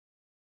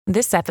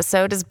This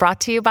episode is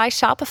brought to you by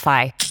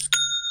Shopify.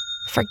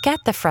 Forget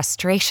the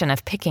frustration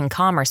of picking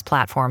commerce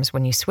platforms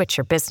when you switch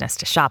your business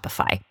to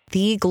Shopify,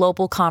 the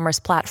global commerce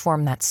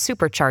platform that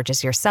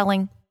supercharges your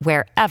selling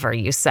wherever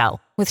you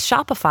sell. With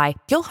Shopify,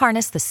 you'll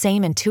harness the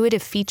same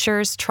intuitive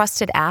features,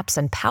 trusted apps,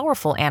 and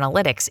powerful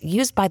analytics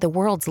used by the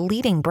world's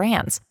leading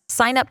brands.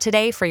 Sign up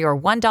today for your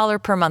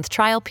 $1 per month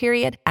trial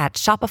period at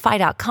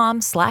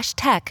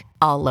shopify.com/tech,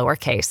 all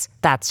lowercase.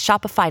 That's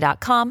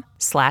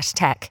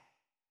shopify.com/tech.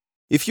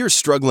 If you're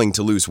struggling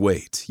to lose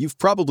weight, you've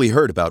probably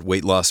heard about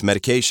weight loss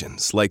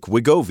medications like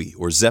Wegovy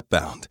or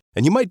Zepbound,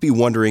 and you might be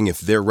wondering if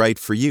they're right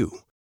for you.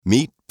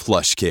 Meet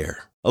PlushCare,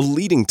 a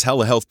leading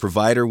telehealth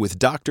provider with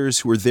doctors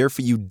who are there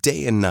for you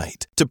day and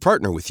night to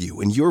partner with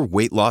you in your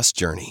weight loss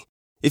journey.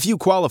 If you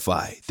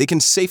qualify, they can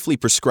safely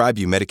prescribe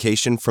you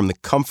medication from the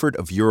comfort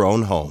of your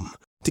own home.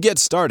 To get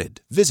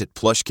started, visit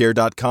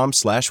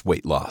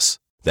plushcare.com/weightloss.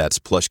 That's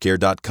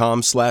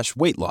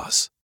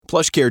plushcare.com/weightloss.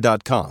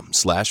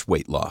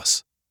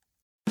 plushcare.com/weightloss.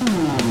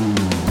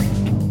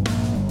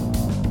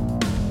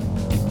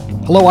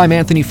 Hello, I'm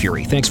Anthony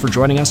Fury. Thanks for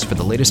joining us for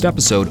the latest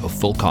episode of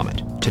Full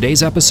Comment.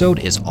 Today's episode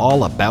is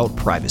all about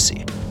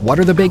privacy. What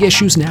are the big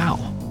issues now?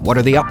 What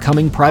are the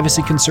upcoming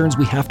privacy concerns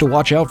we have to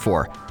watch out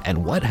for?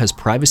 And what has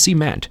privacy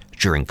meant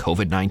during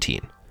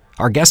COVID-19?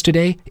 Our guest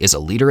today is a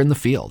leader in the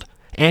field.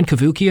 Anne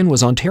Cavoukian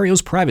was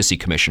Ontario's Privacy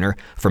Commissioner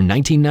from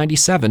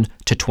 1997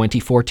 to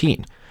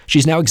 2014.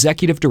 She's now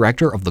Executive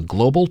Director of the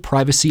Global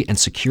Privacy and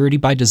Security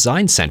by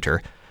Design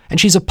Center,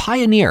 and she's a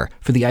pioneer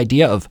for the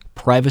idea of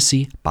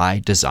privacy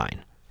by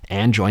design.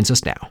 Anne joins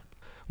us now.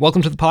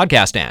 Welcome to the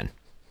podcast, Anne.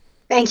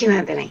 Thank you,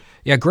 Anthony.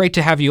 Yeah, great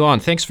to have you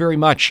on. Thanks very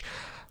much.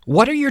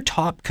 What are your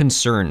top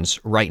concerns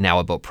right now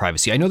about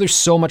privacy? I know there's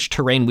so much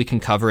terrain we can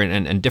cover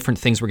and different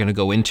things we're going to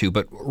go into,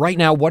 but right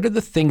now, what are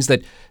the things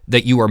that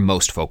you are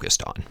most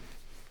focused on?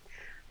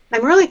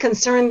 I'm really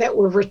concerned that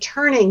we're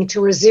returning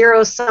to a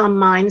zero-sum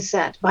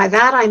mindset. By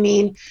that, I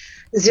mean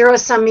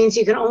zero-sum means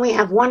you can only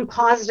have one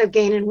positive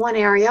gain in one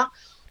area,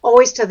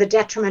 always to the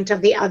detriment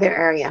of the other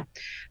area.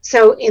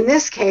 So in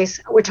this case,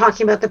 we're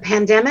talking about the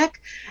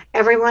pandemic.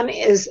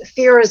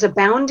 Fear is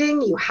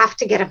abounding. You have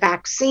to get a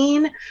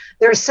vaccine.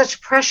 There's such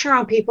pressure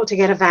on people to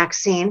get a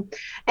vaccine.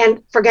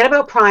 And forget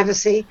about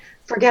privacy.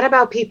 Forget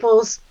about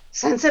people's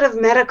sensitive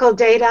medical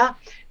data,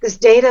 this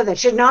data that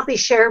should not be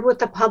shared with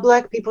the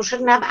public. People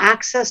shouldn't have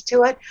access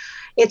to it.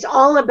 It's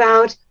all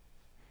about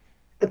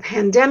the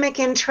pandemic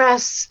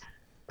interests,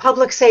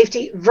 public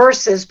safety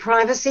versus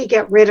privacy.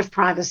 Get rid of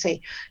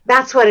privacy.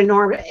 That's what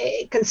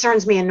it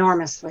concerns me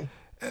enormously.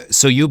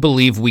 So you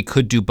believe we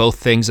could do both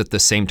things at the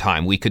same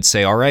time? We could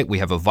say, all right, we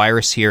have a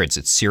virus here.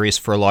 It's serious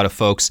for a lot of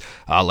folks.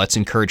 Let's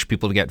encourage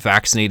people to get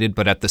vaccinated.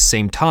 But at the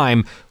same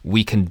time,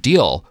 we can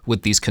deal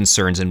with these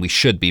concerns, and we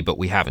should be, but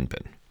we haven't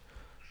been.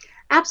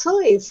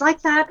 Absolutely. It's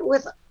like that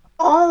with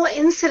all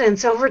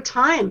incidents over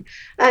time.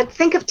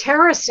 Think of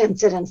terrorist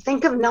incidents.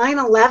 Think of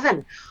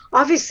 9/11.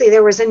 Obviously,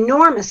 there was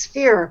enormous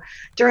fear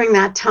during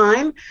that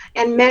time,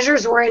 and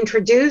measures were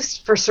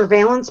introduced for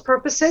surveillance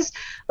purposes.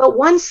 But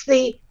once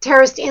the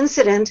terrorist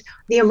incident,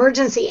 the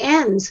emergency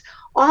ends,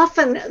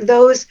 often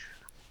those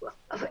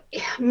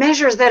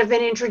measures that have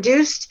been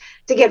introduced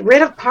to get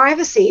rid of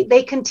privacy,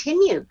 they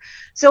continue.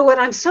 So what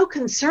I'm so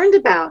concerned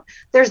about,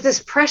 there's this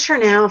pressure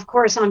now, of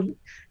course, on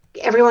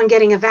everyone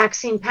getting a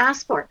vaccine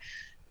passport.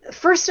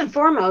 First and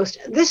foremost,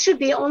 this should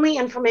be only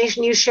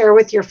information you share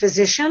with your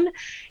physician.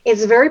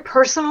 It's very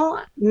personal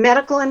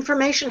medical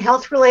information,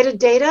 health-related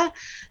data,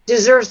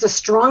 deserves the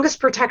strongest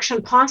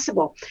protection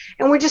possible.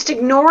 And we're just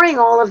ignoring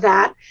all of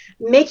that,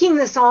 making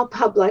this all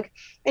public.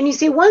 And you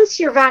see, once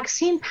your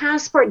vaccine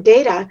passport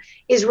data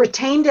is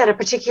retained at a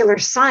particular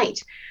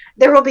site,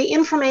 there will be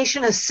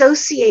information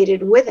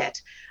associated with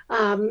it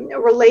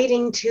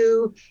relating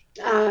to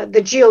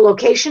the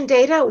geolocation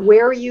data,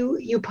 where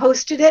you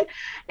posted it.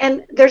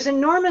 And there's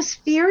enormous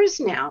fears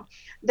now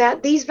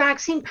that these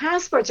vaccine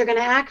passports are going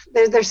to act,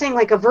 they're saying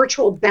like a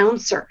virtual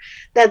bouncer,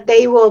 that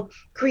they will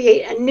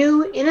create a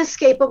new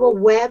inescapable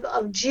web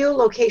of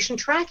geolocation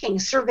tracking,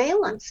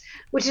 surveillance,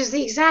 which is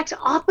the exact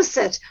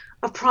opposite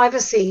of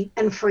privacy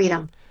and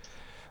freedom.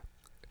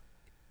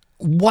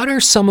 What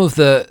are some of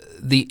the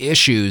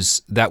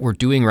issues that we're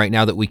doing right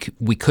now that we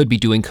could be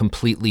doing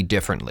completely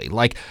differently?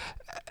 Like,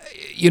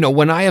 you know,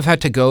 when I have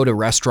had to go to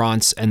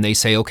restaurants and they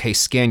say, okay,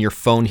 scan your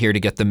phone here to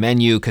get the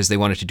menu because they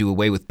wanted to do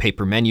away with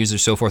paper menus or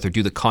so forth, or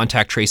do the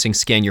contact tracing,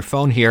 scan your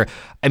phone here.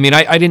 I mean,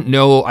 I don't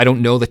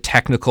know the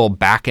technical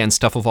back end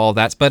stuff of all of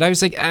that, but I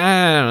was like,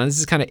 I don't know, this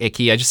is kind of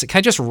icky. Can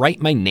I just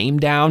write my name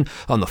down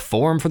on the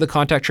form for the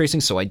contact tracing?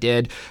 So I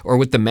did. Or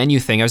with the menu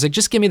thing, I was like,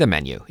 just give me the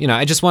menu. You know,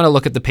 I just want to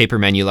look at the paper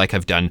menu like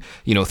I've done,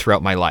 you know,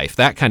 throughout my life,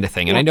 that kind of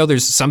thing. And I know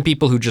there's some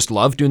people who just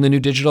love doing the new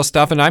digital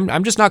stuff, and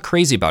I'm just not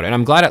crazy about it. And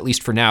I'm glad, at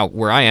least for now,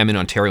 where I am in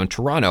Ontario and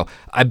Toronto,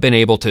 I've been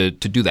able to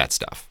do that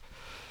stuff.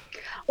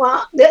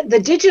 Well, the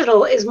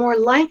digital is more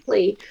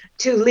likely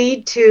to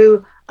lead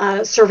to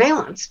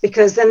surveillance,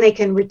 because then they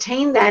can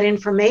retain that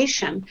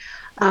information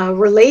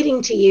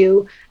relating to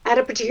you at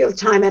a particular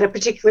time, at a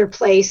particular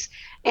place.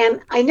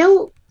 And I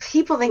know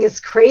people think it's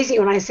crazy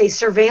when I say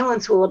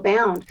surveillance will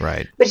abound.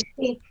 Right. But you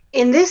see,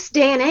 in this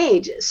day and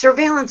age,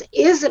 surveillance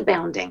is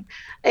abounding.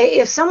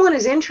 If someone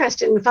is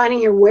interested in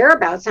finding your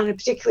whereabouts on a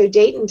particular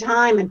date and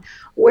time and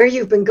where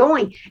you've been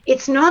going,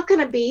 it's not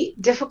going to be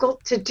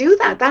difficult to do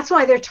that. That's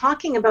why they're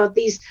talking about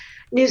these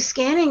new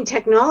scanning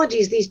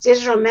technologies, these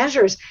digital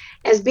measures,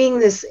 as being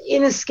this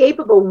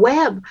inescapable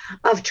web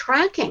of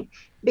tracking,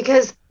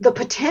 because the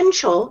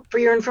potential for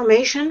your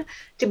information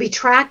to be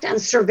tracked and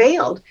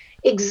surveilled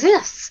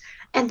exists.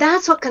 And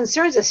that's what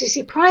concerns us. You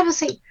see,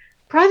 privacy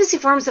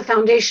forms the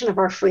foundation of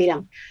our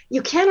freedom.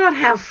 You cannot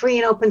have free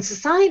and open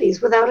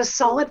societies without a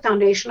solid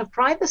foundation of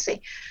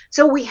privacy.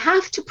 So we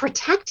have to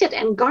protect it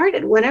and guard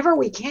it whenever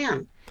we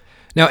can.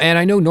 Now, Anne,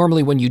 I know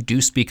normally when you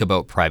do speak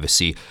about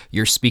privacy,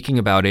 you're speaking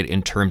about it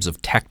in terms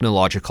of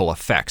technological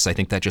effects. I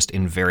think that just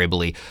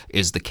invariably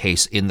is the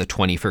case in the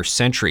 21st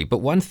century. But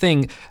one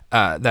thing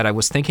that I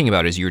was thinking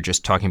about as you were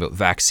just talking about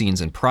vaccines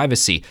and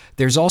privacy,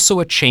 there's also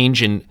a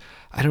change in,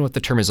 I don't know what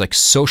the term is, like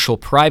social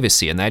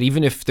privacy, and that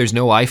even if there's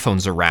no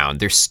iPhones around,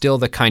 there's still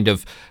the kind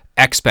of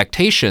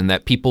expectation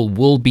that people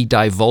will be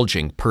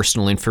divulging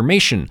personal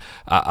information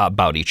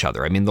about each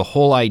other. I mean, the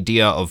whole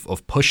idea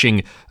of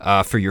pushing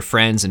for your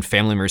friends and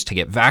family members to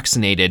get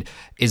vaccinated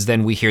is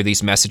then we hear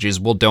these messages,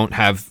 well, don't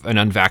have an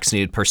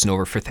unvaccinated person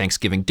over for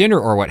Thanksgiving dinner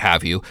or what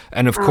have you.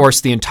 And of course,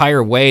 the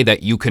entire way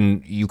that you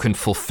can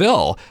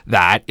fulfill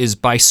that is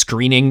by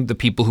screening the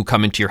people who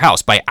come into your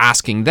house, by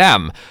asking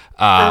them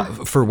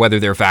for whether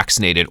they're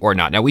vaccinated or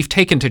not. Now, we've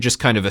taken to just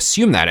kind of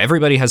assume that.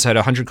 Everybody has had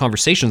 100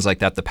 conversations like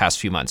that the past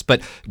few months.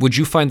 But would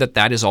you find that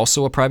that is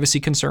also a privacy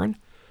concern?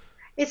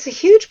 It's a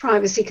huge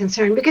privacy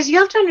concern because you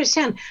have to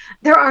understand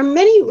there are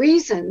many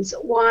reasons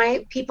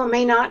why people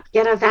may not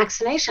get a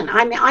vaccination.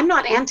 I'm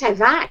not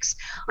anti-vax.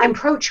 I'm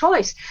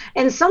pro-choice.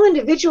 And some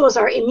individuals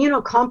are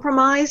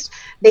immunocompromised.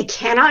 They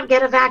cannot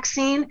get a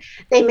vaccine.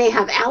 They may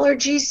have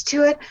allergies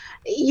to it.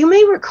 You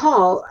may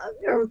recall,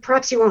 or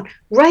perhaps you won't,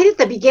 right at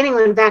the beginning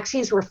when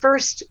vaccines were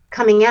first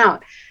coming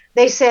out,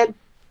 they said,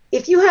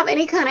 if you have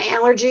any kind of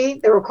allergy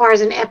that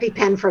requires an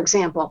EpiPen, for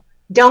example,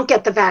 don't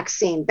get the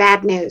vaccine.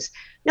 Bad news.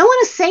 No one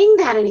is saying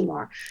that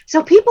anymore.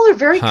 So people are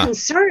very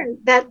concerned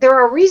that there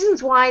are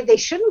reasons why they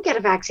shouldn't get a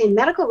vaccine,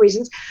 medical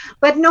reasons,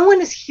 but no one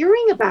is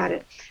hearing about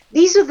it.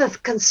 These are the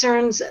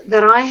concerns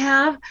that I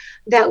have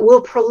that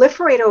will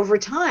proliferate over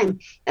time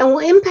and will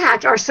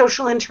impact our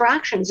social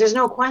interactions. There's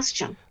no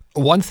question.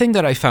 One thing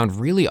that I found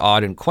really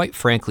odd and quite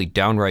frankly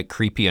downright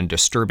creepy and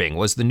disturbing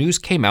was the news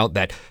came out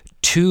that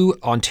two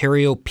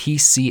Ontario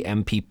PC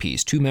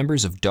MPPs, two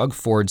members of Doug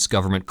Ford's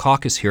government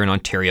caucus here in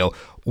Ontario,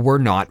 were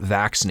not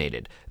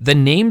vaccinated. The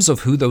names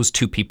of who those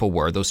two people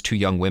were, those two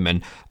young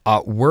women,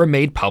 were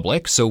made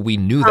public, so we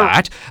knew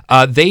that.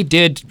 They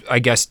did, I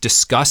guess,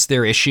 discuss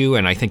their issue,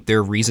 and I think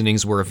their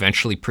reasonings were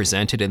eventually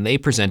presented, and they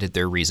presented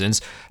their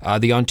reasons.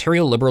 The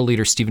Ontario Liberal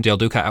leader, Stephen Del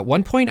Duca, at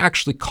one point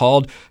actually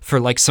called for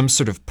like some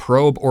sort of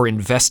probe or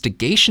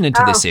investigation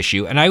into this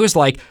issue, and I was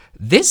like,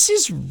 this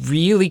is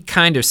really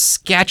kind of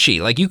sketchy.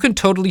 Like, you can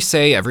totally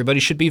say everybody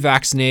should be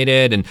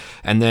vaccinated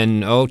and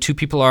then, oh, two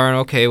people aren't.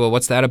 Okay, well,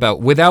 what's that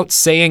about? Without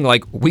saying,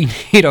 like, we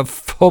need a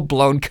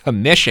full-blown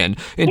commission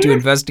into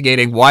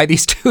investigating why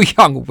these two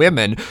young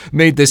women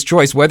made this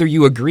choice, whether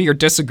you agree or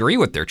disagree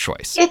with their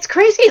choice. It's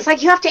crazy. It's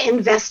like you have to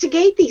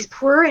investigate these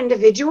poor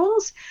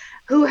individuals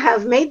who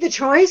have made the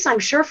choice, I'm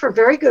sure for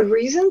very good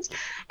reasons,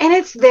 and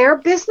it's their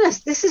business.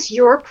 This is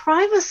your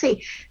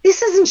privacy.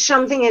 This isn't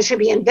something that should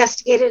be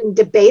investigated and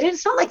debated.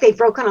 It's not like they've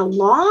broken a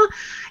law.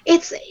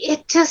 This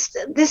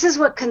is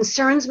what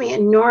concerns me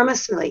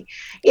enormously.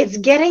 It's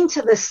getting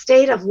to the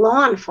state of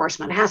law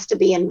enforcement has to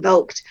be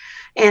invoked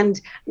and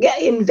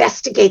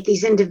investigate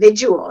these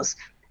individuals.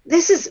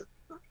 This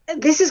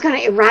is going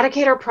to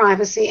eradicate our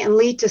privacy and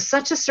lead to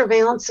such a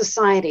surveillance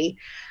society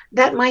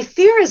that my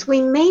fear is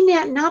we may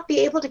not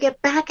be able to get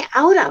back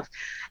out of.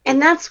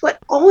 And that's what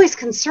always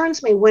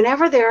concerns me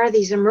whenever there are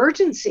these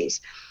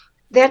emergencies,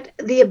 that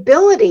the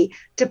ability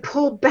to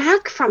pull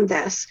back from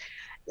this.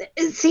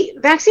 See,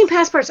 vaccine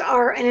passports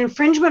are an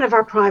infringement of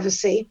our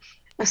privacy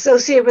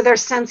associated with our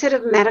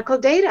sensitive medical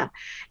data.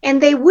 And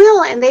they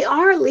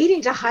are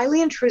leading to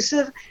highly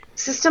intrusive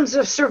systems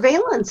of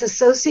surveillance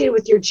associated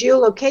with your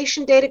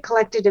geolocation data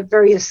collected at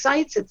various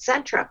sites,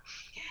 etc.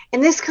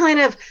 And this kind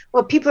of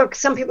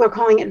some people are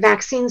calling it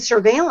vaccine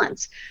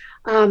surveillance.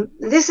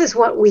 This is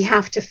what we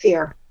have to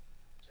fear.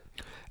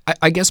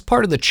 I guess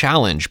part of the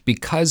challenge,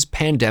 because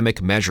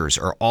pandemic measures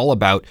are all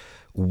about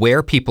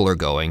where people are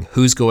going,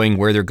 who's going,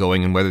 where they're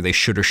going, and whether they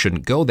should or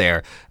shouldn't go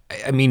there.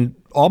 I mean,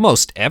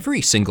 almost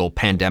every single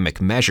pandemic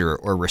measure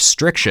or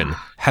restriction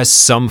has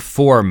some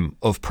form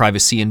of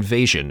privacy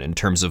invasion in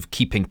terms of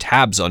keeping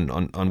tabs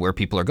on where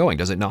people are going,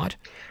 does it not?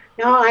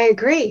 No, I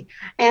agree.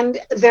 And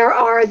there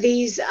are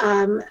these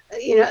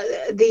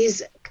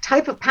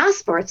type of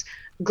passports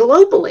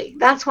globally.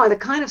 That's why the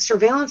kind of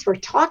surveillance we're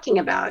talking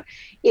about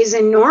is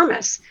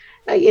enormous.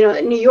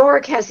 New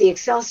York has the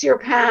Excelsior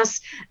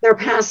Pass. There are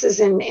passes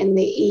in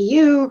the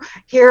EU.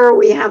 Here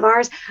we have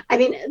ours. I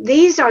mean,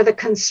 these are the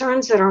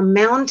concerns that are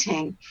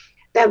mounting,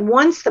 that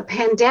once the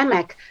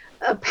pandemic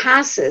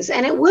passes,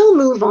 and it will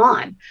move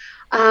on,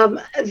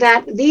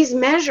 that these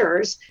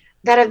measures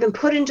that have been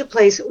put into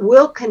place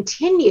will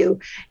continue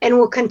and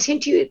will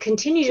continue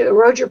to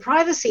erode your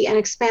privacy and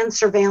expand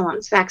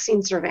surveillance,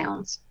 vaccine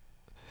surveillance.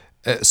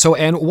 So,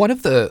 Anne, one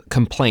of the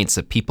complaints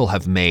that people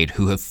have made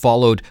who have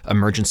followed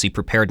emergency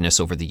preparedness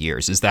over the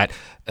years is that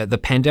the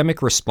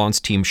pandemic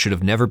response team should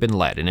have never been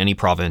led in any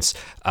province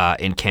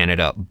in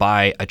Canada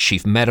by a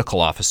chief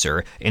medical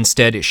officer.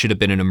 Instead, it should have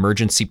been an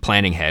emergency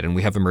planning head, and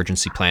we have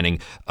emergency planning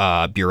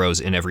bureaus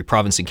in every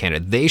province in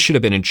Canada. They should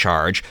have been in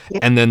charge,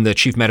 and then the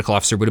chief medical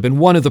officer would have been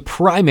one of the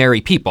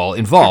primary people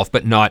involved,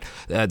 but not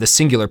the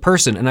singular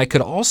person. And I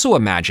could also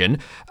imagine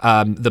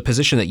the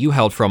position that you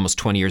held for almost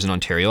 20 years in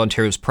Ontario,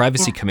 Ontario's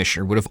privacy commissioner,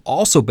 would have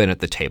also been at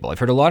the table. I've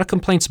heard a lot of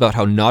complaints about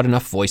how not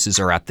enough voices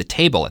are at the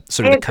table, at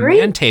sort of the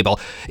command table.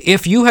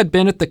 If you had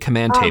been at the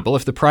command table,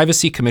 if the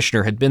privacy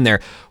commissioner had been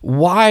there,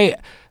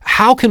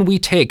 how can we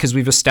take, because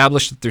we've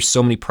established that there's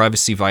so many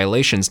privacy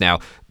violations now,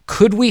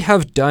 could we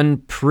have done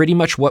pretty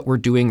much what we're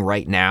doing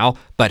right now,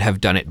 but have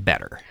done it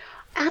better?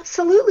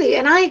 Absolutely.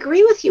 And I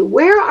agree with you.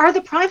 Where are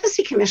the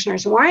privacy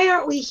commissioners? Why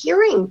aren't we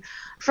hearing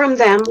from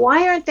them?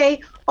 Why aren't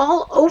they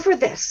all over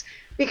this?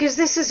 Because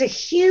this is a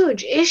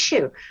huge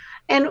issue.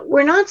 And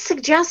we're not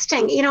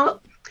suggesting, the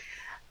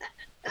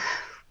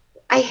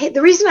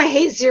reason I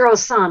hate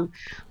zero-sum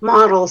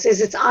models is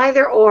it's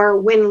either or,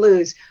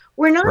 win-lose.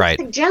 We're not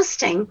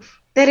suggesting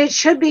that it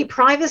should be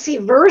privacy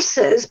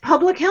versus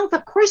public health.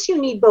 Of course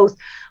you need both,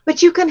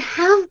 but you can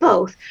have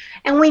both.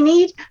 And we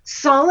need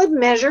solid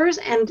measures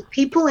and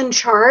people in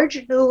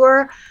charge who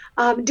are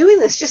doing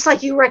this, just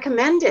like you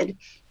recommended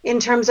in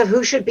terms of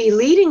who should be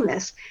leading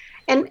this.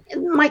 And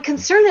my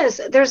concern is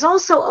there's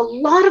also a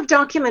lot of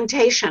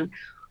documentation,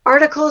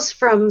 articles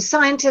from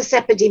scientists,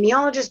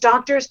 epidemiologists,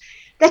 doctors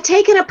that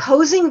take an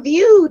opposing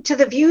view to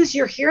the views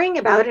you're hearing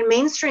about in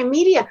mainstream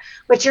media,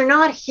 but you're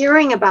not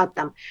hearing about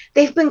them.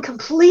 They've been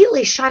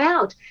completely shut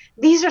out.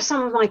 These are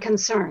some of my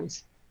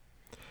concerns.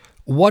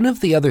 One of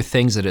the other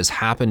things that has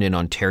happened in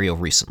Ontario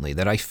recently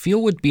that I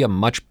feel would be a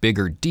much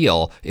bigger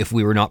deal if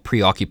we were not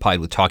preoccupied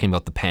with talking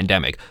about the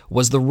pandemic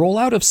was the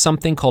rollout of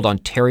something called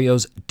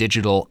Ontario's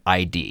Digital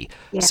ID.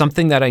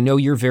 Something that I know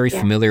you're very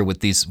familiar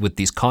with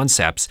these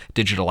concepts,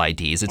 digital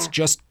IDs. It's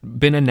just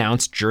been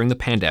announced during the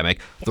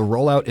pandemic. The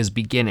rollout is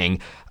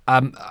beginning.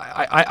 I'm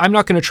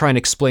not going to try and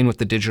explain what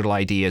the digital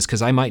ID is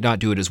because I might not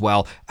do it as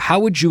well. How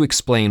would you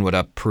explain what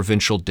a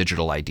provincial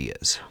digital ID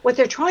is? What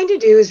they're trying to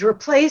do is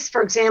replace,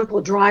 for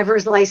example,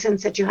 driver's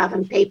license that you have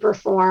in paper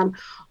form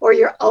or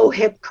your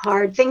OHIP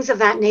card, things of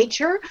that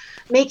nature,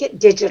 make it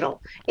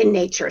digital in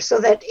nature so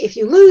that if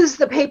you lose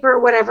the paper or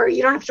whatever,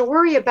 you don't have to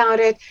worry about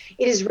it.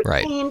 It is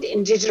retained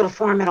in digital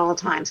form at all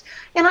times.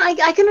 And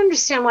I can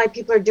understand why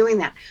people are doing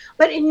that.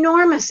 But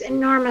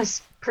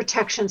enormous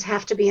protections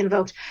have to be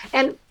invoked.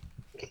 And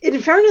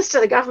in fairness to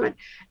the government,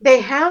 they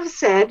have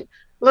said,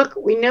 look,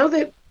 we know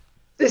that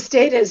this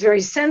data is very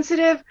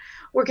sensitive.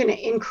 We're going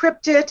to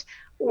encrypt it.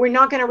 We're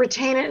not going to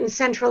retain it in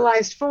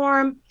centralized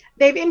form.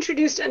 They've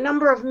introduced a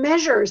number of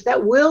measures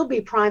that will be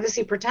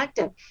privacy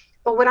protective.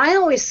 But what I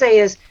always say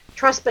is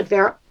trust but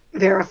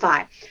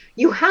verify.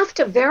 You have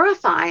to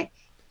verify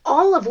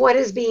all of what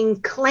is being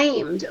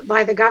claimed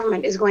by the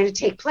government is going to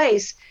take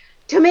place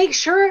to make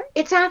sure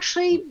it's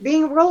actually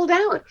being rolled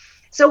out.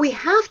 So we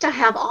have to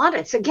have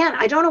audits. Again,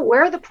 I don't know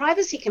where are the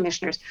privacy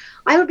commissioners.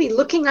 I would be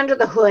looking under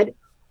the hood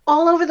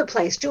all over the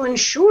place to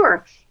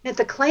ensure that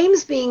the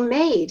claims being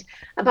made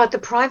about the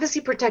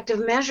privacy protective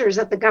measures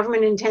that the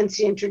government intends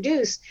to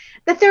introduce,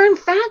 that they're in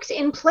fact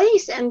in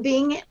place and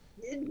being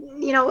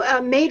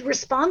made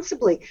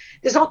responsibly.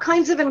 There's all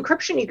kinds of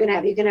encryption you can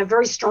have. You can have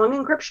very strong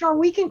encryption or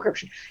weak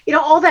encryption,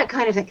 all that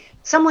kind of thing.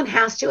 Someone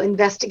has to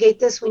investigate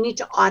this. We need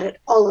to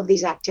audit all of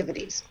these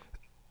activities.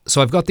 So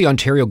I've got the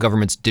Ontario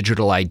government's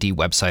digital ID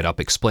website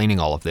up explaining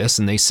all of this,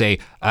 and they say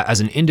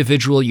as an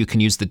individual, you can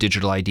use the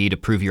digital ID to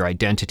prove your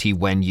identity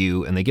when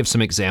you, and they give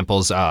some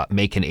examples,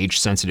 make an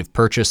age-sensitive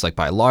purchase like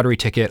buy a lottery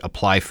ticket,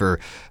 apply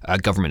for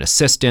government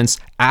assistance,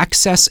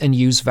 access and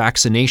use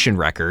vaccination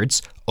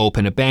records,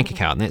 open a bank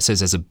account. And it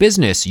says as a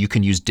business, you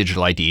can use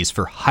digital IDs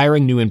for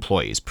hiring new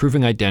employees,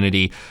 proving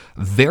identity,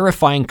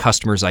 verifying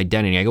customers'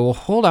 identity. I go, well,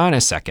 hold on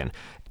a second.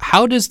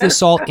 How does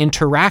this all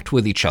interact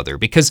with each other?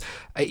 Because,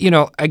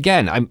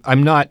 again,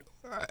 I'm not,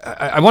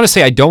 I want to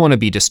say I don't want to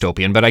be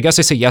dystopian, but I guess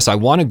I say, yes, I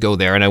want to go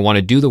there and I want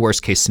to do the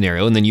worst case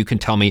scenario. And then you can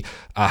tell me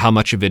how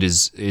much of it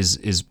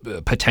is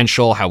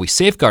potential, how we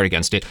safeguard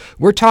against it.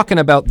 We're talking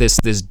about this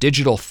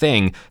digital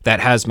thing that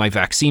has my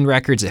vaccine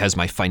records, it has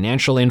my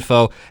financial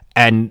info,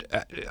 and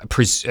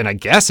I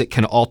guess it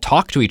can all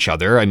talk to each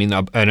other. I mean,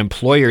 an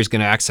employer is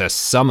going to access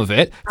some of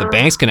it. The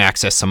banks can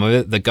access some of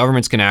it. The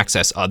government's going to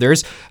access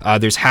others.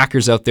 There's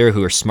hackers out there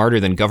who are smarter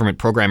than government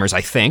programmers,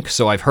 I think.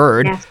 So I've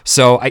heard. Yes.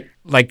 So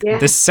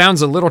this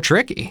sounds a little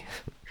tricky.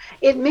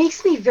 It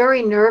makes me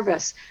very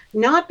nervous,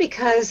 not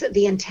because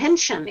the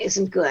intention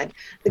isn't good.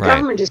 The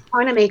government is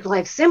trying to make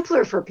life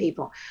simpler for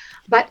people.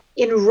 But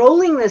in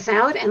rolling this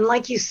out, and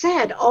like you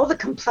said, all the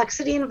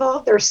complexity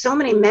involved, there are so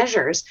many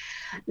measures.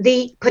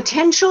 The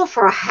potential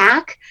for a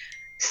hack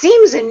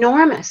seems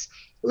enormous.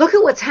 Look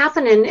at what's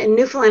happened in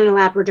Newfoundland and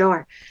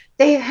Labrador.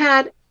 They've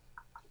had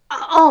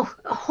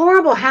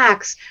horrible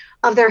hacks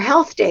of their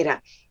health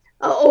data.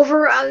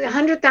 Over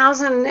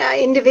 100,000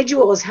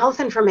 individuals' health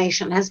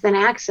information has been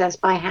accessed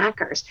by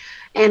hackers,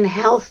 and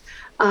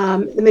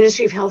the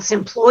Ministry of Health's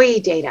employee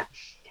data.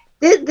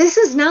 This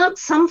is not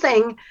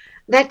something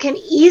that can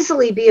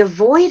easily be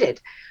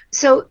avoided.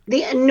 So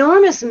the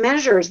enormous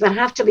measures that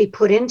have to be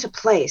put into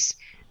place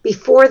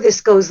before this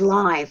goes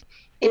live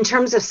in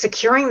terms of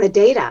securing the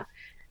data,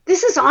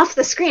 this is off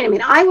the screen. I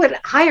mean, I would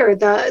hire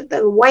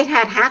the white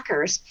hat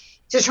hackers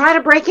to try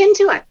to break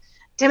into it,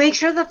 to make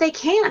sure that they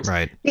can't.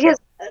 Right. Because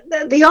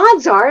the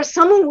odds are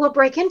someone will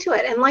break into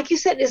it. And like you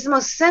said, it's the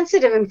most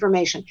sensitive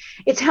information.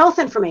 It's health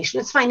information.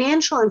 It's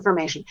financial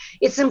information.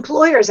 It's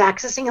employers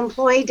accessing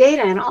employee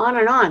data, and on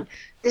and on.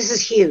 This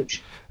is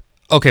huge.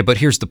 Okay, but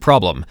here's the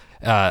problem.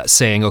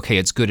 Saying, okay,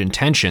 it's good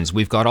intentions.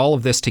 We've got all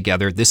of this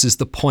together. This is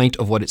the point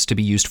of what it's to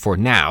be used for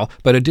now.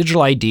 But a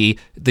digital ID,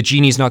 the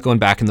genie's not going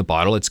back in the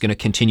bottle. It's going to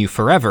continue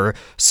forever.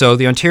 So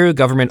the Ontario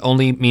government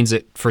only means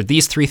it for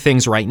these three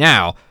things right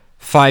now.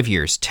 5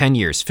 years, 10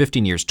 years,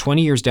 15 years,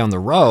 20 years down the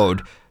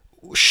road,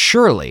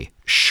 surely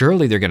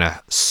they're going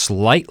to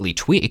slightly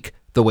tweak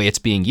the way it's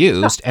being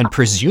used, and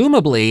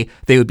presumably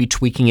they would be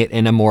tweaking it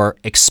in a more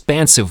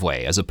expansive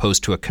way as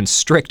opposed to a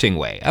constricting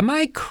way. Am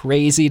I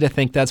crazy to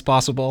think that's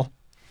possible?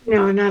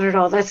 No, not at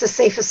all. That's a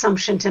safe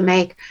assumption to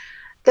make.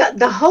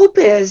 The hope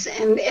is,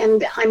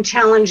 and I'm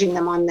challenging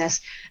them on this,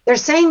 they're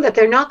saying that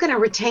they're not going to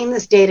retain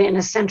this data in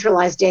a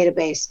centralized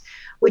database,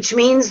 which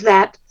means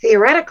that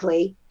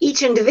theoretically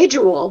each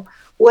individual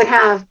would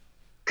have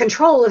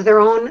control of their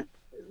own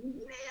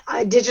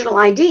digital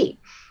ID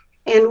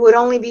and would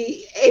only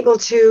be able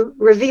to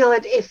reveal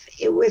it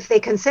if they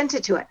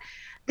consented to it.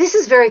 This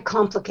is very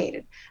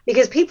complicated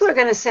because people are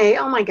going to say,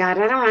 oh my God,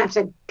 I don't have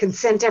to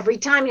consent every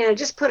time,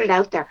 just put it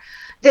out there.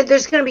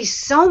 There's going to be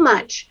so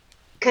much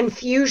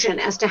confusion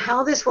as to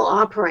how this will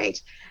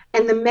operate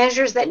and the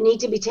measures that need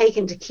to be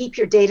taken to keep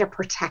your data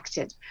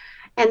protected.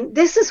 And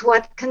this is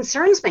what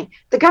concerns me.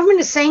 The government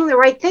is saying the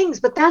right things,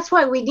 but that's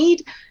why we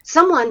need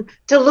someone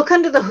to look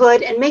under the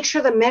hood and make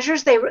sure the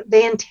measures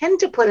they intend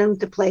to put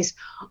into place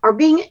are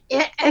being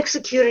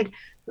executed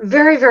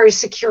very, very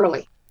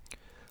securely.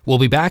 We'll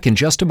be back in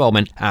just a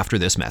moment after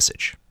this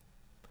message.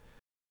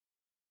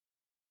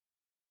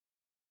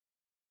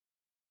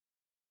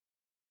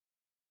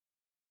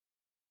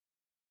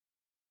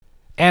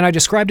 And I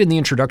described in the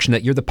introduction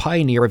that you're the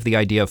pioneer of the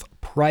idea of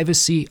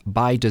privacy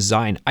by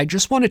design. I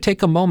just want to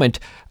take a moment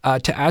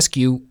to ask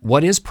you,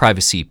 what is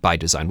privacy by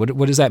design?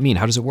 What does that mean?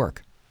 How does it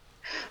work?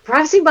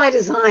 Privacy by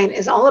design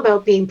is all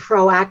about being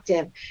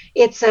proactive.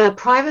 It's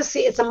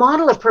a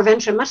model of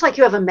prevention, much like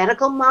you have a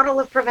medical model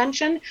of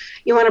prevention.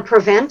 You want to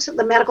prevent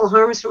the medical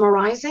harms from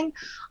arising.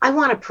 I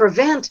want to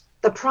prevent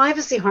the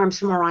privacy harms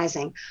from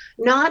arising,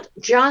 not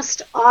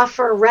just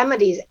offer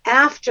remedies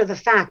after the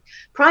fact.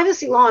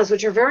 Privacy laws,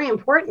 which are very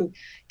important,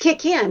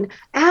 kick in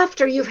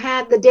after you've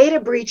had the data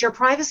breach or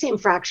privacy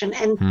infraction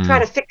and try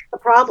to fix the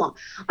problem.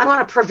 I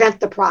want to prevent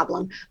the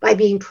problem by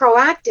being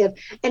proactive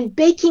and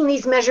baking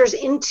these measures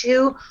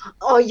into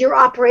your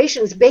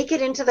operations, bake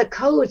it into the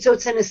code so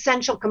it's an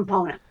essential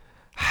component.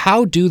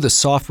 How do the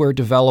software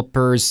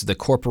developers, the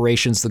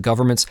corporations, the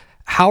governments,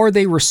 how are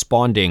they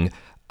responding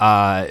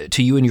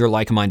to you and your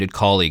like-minded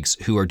colleagues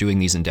who are doing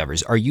these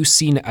endeavors? Are you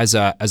seen as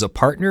a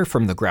partner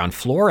from the ground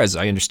floor? As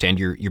I understand,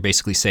 you're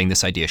basically saying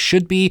this idea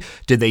should be.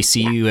 Did they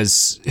see you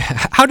as?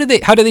 How do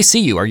they see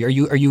you? Are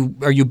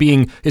you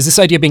being? Is this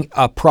idea being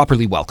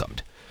properly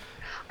welcomed?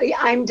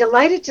 I'm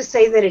delighted to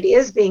say that it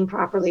is being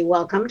properly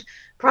welcomed.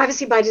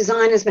 Privacy by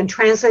Design has been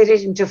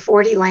translated into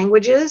 40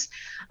 languages.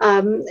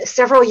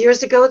 Several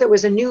years ago, there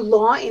was a new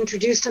law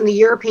introduced in the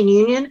European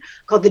Union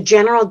called the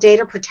General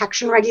Data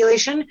Protection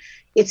Regulation.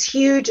 It's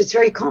huge. It's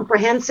very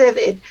comprehensive.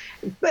 It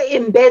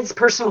embeds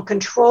personal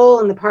control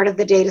in the part of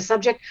the data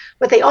subject,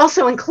 but they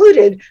also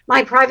included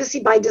my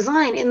Privacy by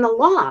Design in the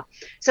law.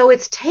 So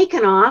it's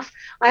taken off.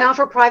 I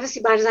offer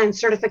Privacy by Design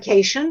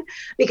certification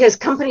because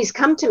companies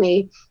come to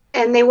me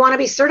and they want to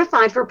be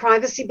certified for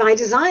Privacy by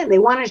Design. They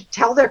want to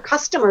tell their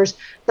customers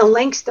the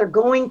lengths they're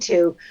going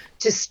to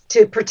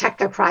protect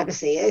their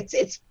privacy.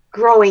 It's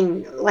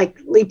growing like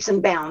leaps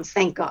and bounds,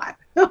 thank God.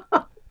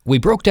 We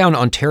broke down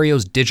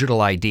Ontario's digital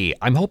ID.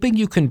 I'm hoping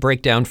you can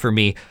break down for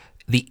me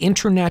the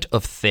Internet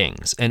of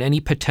Things and any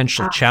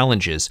potential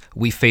challenges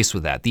we face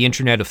with that. The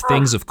Internet of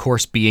Things, of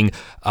course, being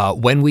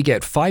when we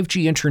get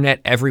 5G internet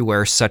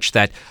everywhere such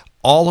that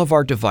all of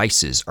our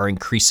devices are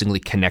increasingly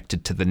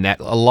connected to the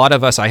net. A lot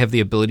of us, I have the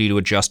ability to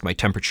adjust my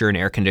temperature and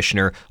air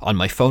conditioner on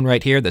my phone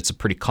right here. That's a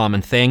pretty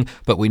common thing,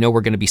 but we know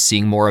we're going to be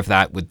seeing more of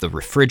that with the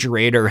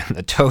refrigerator and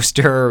the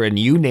toaster and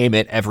you name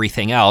it,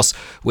 everything else,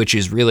 which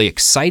is really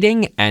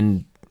exciting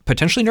and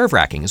potentially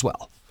nerve-wracking as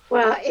well.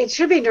 Well, it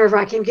should be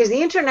nerve-wracking because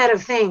the Internet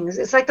of Things,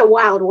 it's like the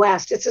Wild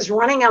West. It's just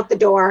running out the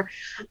door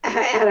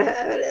at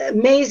an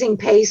amazing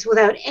pace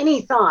without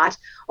any thought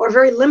or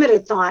very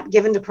limited thought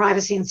given to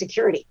privacy and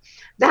security.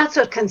 That's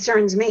what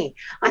concerns me.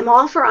 I'm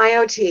all for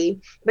IoT,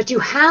 but you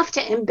have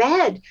to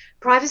embed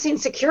privacy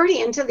and security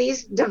into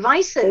these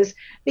devices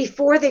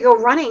before they go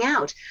running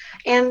out.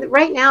 And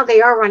right now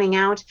they are running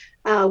out,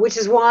 which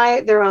is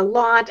why there are a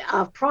lot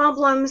of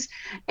problems.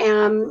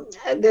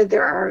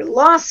 There are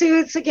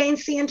lawsuits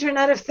against the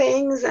Internet of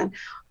Things, and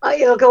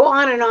it'll go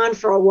on and on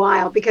for a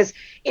while, because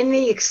in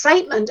the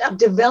excitement of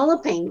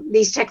developing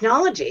these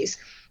technologies,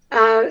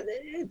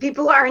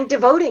 people aren't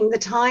devoting the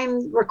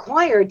time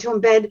required to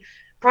embed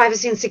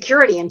privacy and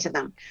security into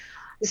them.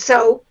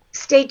 So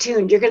stay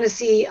tuned. You're going to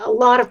see a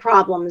lot of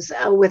problems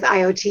with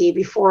IoT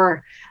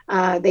before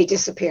they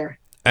disappear.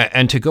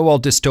 And to go all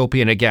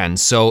dystopian again,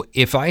 so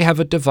if I have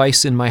a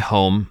device in my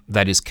home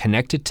that is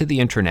connected to the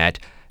internet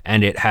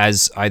and it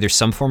has either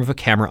some form of a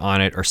camera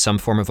on it or some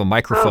form of a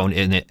microphone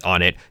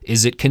on it,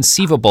 is it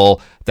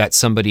conceivable that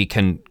somebody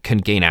can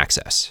gain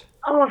access?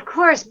 Oh, of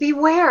course.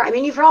 Beware. I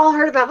mean, you've all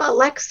heard about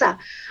Alexa.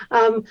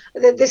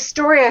 This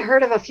story I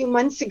heard of a few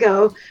months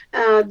ago,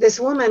 this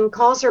woman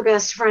calls her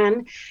best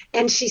friend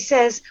and she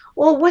says,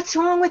 well, what's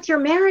wrong with your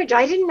marriage?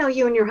 I didn't know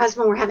you and your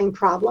husband were having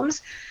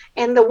problems.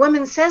 And the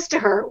woman says to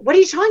her, what are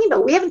you talking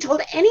about? We haven't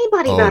told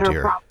anybody about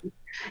our problems.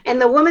 And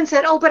the woman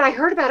said, oh, but I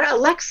heard about it.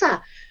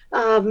 Alexa.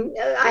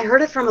 I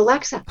heard it from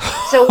Alexa.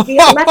 So the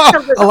Alexa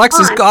was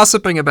Alexa's on.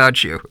 Gossiping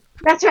about you.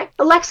 That's right.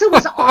 Alexa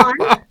was on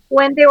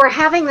when they were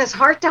having this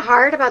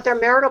heart-to-heart about their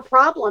marital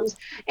problems,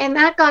 and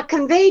that got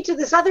conveyed to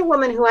this other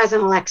woman who has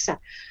an Alexa.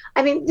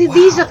 I mean,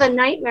 these are the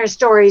nightmare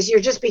stories you're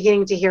just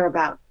beginning to hear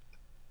about.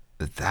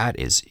 That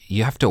is,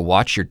 you have to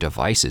watch your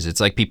devices. It's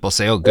like people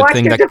say, oh, good Watch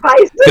thing your the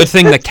devices. good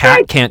thing the That's cat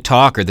right. can't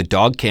talk or the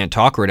dog can't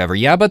talk or whatever.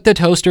 Yeah, but the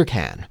toaster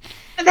can.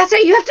 That's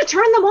right. You have to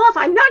turn them off.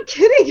 I'm not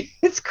kidding.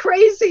 It's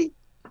crazy.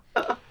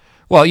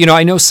 Well, you know,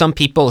 I know some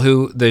people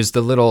who there's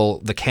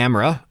the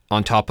camera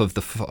on top of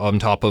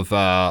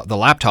the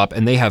laptop,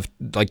 and they have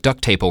like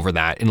duct tape over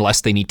that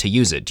unless they need to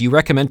use it. Do you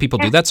recommend people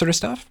do that sort of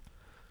stuff?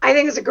 I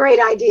think it's a great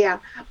idea.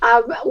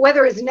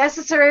 Whether it's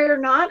necessary or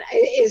not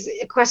is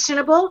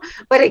questionable,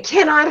 but it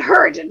cannot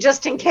hurt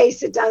just in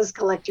case it does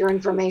collect your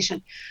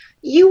information.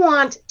 You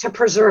want to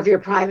preserve your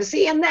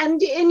privacy, and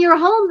in your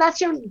home, that's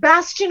your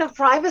bastion of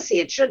privacy.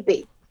 It should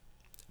be.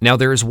 Now,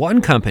 there is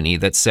one company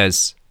that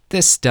says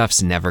this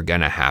stuff's never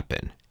going to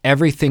happen.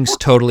 Everything's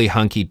totally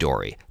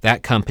hunky-dory.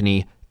 That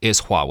company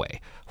is Huawei.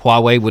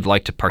 Huawei would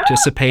like to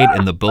participate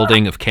in the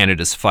building of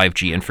Canada's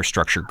 5G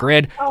infrastructure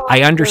grid.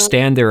 I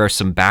understand there are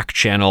some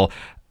back-channel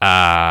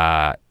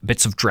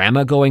bits of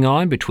drama going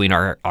on between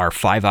our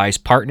Five Eyes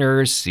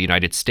partners. The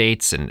United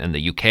States and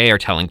the UK are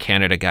telling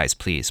Canada, guys,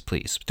 please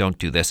don't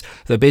do this.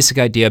 The basic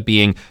idea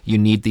being you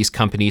need these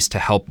companies to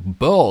help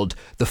build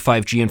the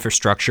 5G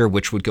infrastructure,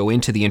 which would go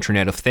into the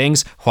Internet of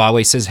Things.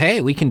 Huawei says, hey,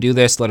 we can do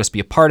this. Let us be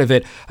a part of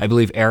it. I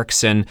believe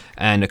Ericsson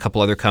and a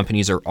couple other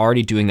companies are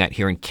already doing that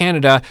here in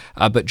Canada,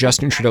 but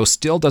Justin Trudeau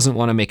still doesn't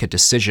want to make a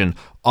decision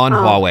on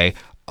Huawei.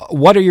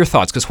 What are your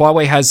thoughts? Because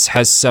Huawei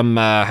has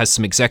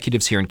some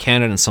executives here in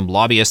Canada and some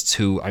lobbyists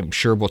who I'm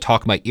sure will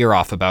talk my ear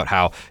off about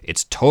how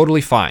it's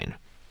totally fine.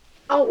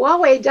 Oh,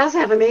 Huawei does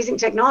have amazing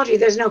technology.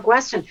 There's no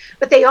question.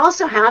 But they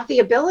also have the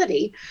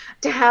ability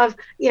to have,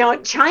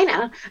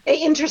 China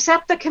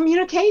intercept the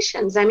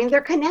communications. I mean, they're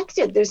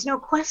connected. There's no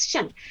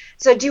question.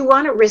 So do you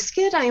want to risk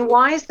it? I mean,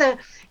 why is the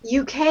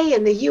UK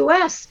and the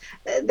US,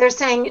 they're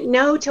saying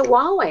no to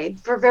Huawei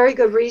for very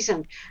good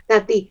reason,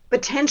 that the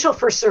potential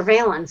for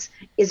surveillance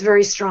is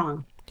very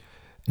strong.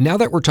 Now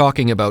that we're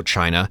talking about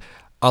China,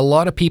 a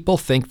lot of people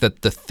think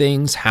that the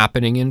things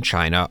happening in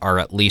China are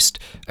at least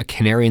a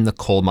canary in the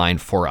coal mine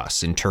for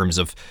us in terms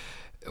of,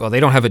 well, they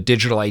don't have a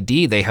digital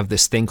ID. They have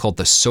this thing called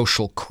the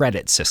social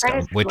credit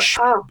system, which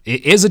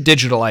is a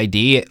digital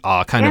ID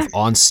kind of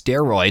on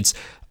steroids.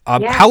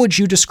 How would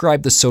you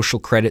describe the social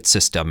credit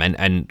system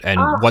and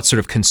what sort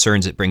of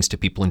concerns it brings to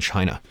people in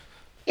China?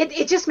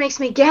 It just makes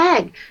me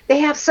gag. They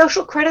have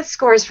social credit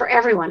scores for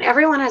everyone.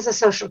 Everyone has a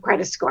social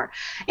credit score.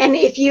 And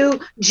if you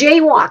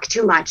jaywalk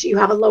too much, you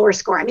have a lower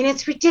score. I mean,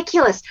 it's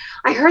ridiculous.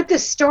 I heard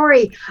this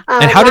story.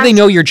 And how do they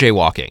know you're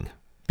jaywalking?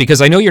 Because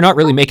I know you're not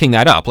really making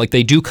that up. Like,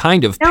 they do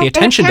kind of pay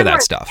attention to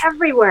that stuff.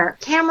 Everywhere.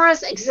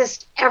 Cameras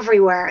exist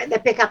everywhere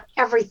that pick up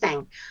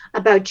everything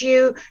about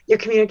you, your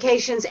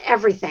communications,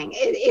 everything.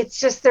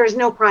 It's just there's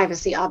no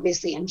privacy,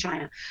 obviously, in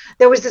China.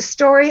 There was a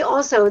story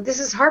also,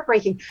 this is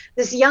heartbreaking.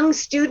 This young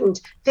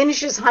student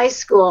finishes high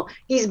school.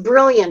 He's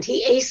brilliant.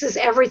 He aces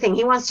everything.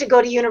 He wants to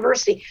go to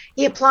university.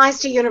 He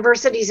applies to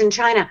universities in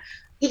China.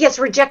 He gets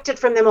rejected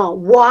from them all.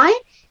 Why?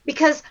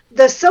 Because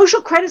the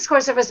social credit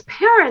scores of his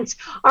parents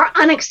are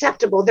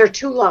unacceptable. They're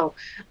too low.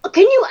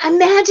 Can you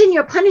imagine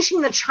you're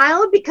punishing the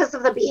child because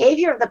of the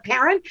behavior of the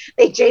parent?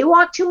 They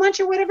jaywalk too much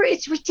or whatever.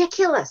 It's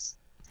ridiculous.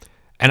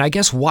 And I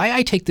guess why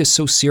I take this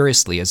so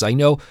seriously is I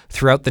know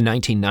throughout the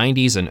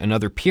 1990s and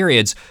other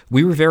periods,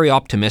 we were very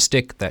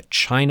optimistic that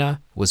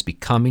China was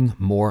becoming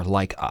more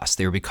like us.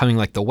 They were becoming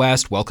like the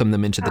West, welcome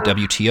them into the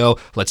WTO.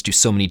 Let's do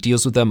so many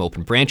deals with them,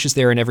 open branches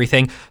there and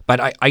everything. But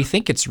I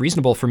think it's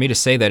reasonable for me to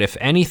say that if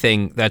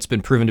anything, that's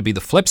been proven to be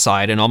the flip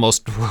side, and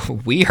almost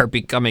we are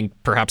becoming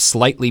perhaps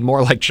slightly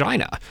more like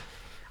China.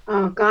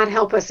 Oh, God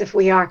help us if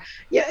we are.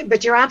 Yeah,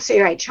 but you're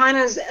absolutely right.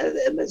 China's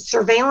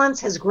surveillance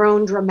has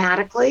grown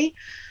dramatically.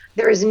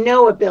 There is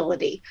no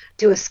ability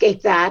to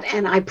escape that.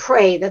 And I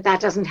pray that that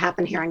doesn't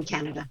happen here in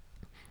Canada.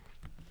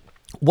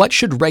 What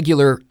should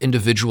regular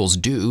individuals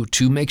do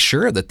to make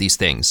sure that these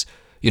things,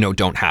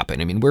 don't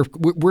happen? I mean,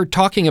 we're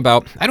talking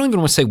about, I don't even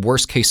want to say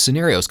worst case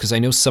scenarios, because I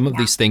know some of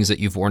these things that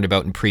you've warned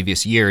about in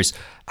previous years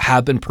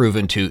have been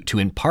proven to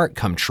in part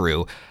come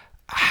true.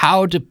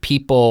 How do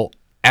people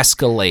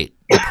escalate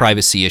the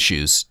privacy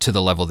issues to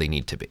the level they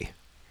need to be?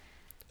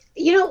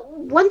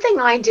 One thing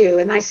I do,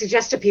 and I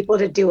suggest to people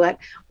to do it,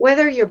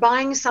 whether you're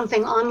buying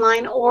something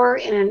online or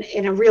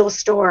in a real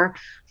store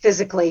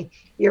physically,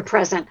 you're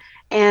present.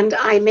 And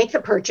I make the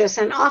purchase,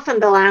 and often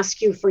they'll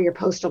ask you for your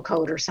postal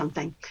code or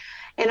something.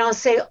 And I'll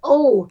say,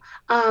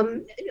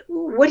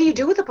 what do you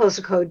do with the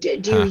postal code?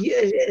 Do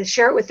you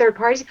share it with third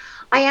parties?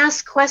 I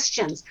ask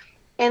questions.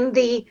 And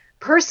the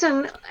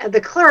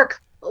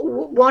clerk,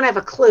 won't have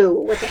a clue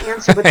what to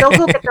answer, but they'll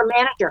go get their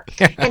manager.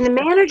 And the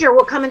manager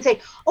will come and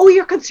say, oh,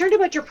 you're concerned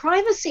about your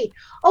privacy.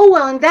 Oh,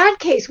 well, in that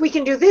case, we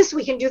can do this,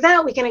 we can do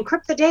that, we can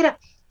encrypt the data.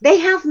 They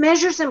have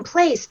measures in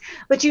place,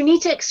 but you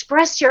need to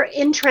express your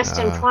interest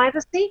in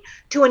privacy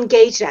to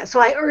engage that.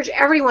 So I urge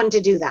everyone to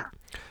do that.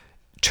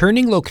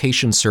 Turning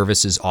location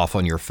services off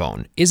on your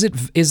phone, is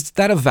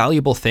that a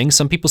valuable thing?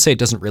 Some people say it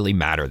doesn't really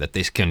matter, that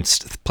they can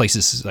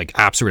places like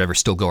apps or whatever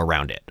still go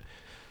around it.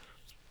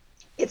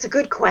 It's a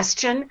good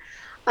question.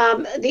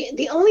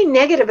 The only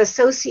negative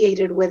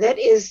associated with it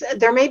is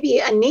there may be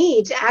a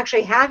need to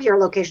actually have your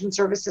location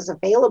services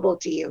available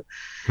to you.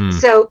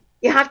 So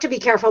you have to be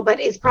careful, but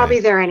it's probably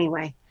there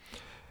anyway.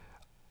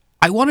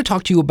 I want to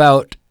talk to you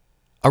about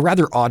a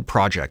rather odd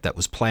project that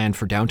was planned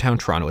for downtown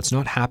Toronto. It's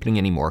not happening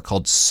anymore,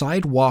 called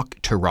Sidewalk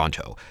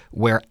Toronto,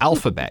 where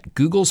Alphabet,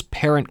 Google's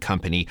parent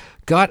company,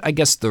 got, I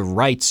guess, the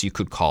rights, you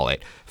could call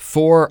it,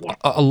 for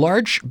a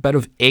large bit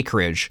of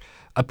acreage,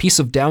 a piece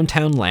of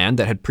downtown land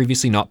that had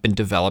previously not been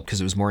developed because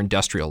it was more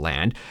industrial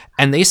land.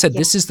 And they said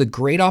this is the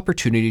great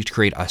opportunity to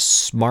create a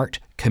smart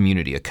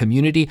community, a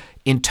community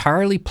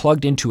entirely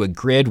plugged into a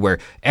grid where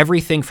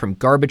everything from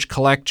garbage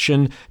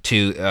collection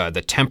to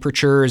the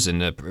temperatures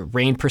and the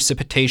rain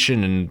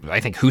precipitation and I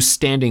think who's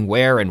standing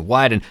where and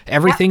what, and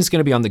everything's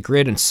going to be on the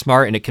grid and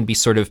smart, and it can be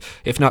sort of,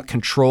 if not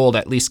controlled,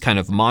 at least kind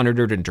of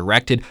monitored and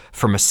directed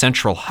from a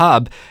central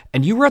hub.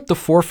 And you were at the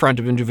forefront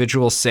of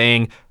individuals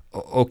saying,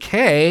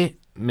 okay,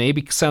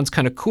 maybe sounds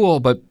kind of cool,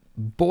 but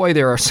boy,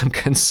 there are some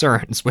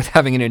concerns with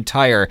having an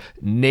entire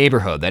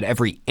neighborhood that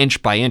every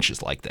inch by inch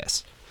is like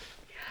this.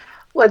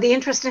 Well, the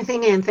interesting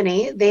thing,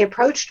 Anthony, they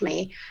approached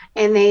me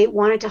and they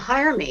wanted to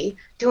hire me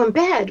to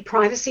embed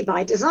privacy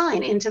by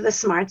design into the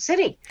smart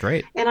city.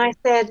 Great. And I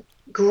said,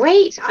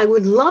 great, I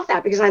would love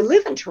that because I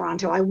live in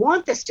Toronto. I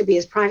want this to be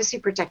as privacy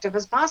protective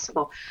as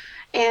possible.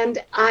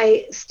 And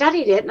I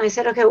studied it and I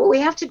said, okay, what we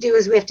have to do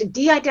is we have to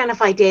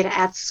de-identify data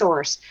at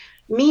source.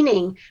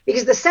 Meaning,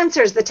 because the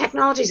sensors, the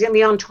technology is going to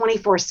be on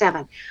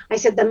 24/7. I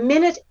said, the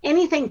minute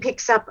anything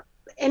picks up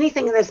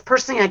anything that's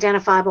personally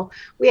identifiable,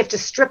 we have to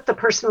strip the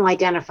personal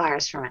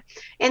identifiers from it.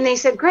 And they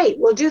said, great,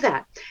 we'll do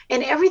that.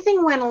 And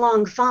everything went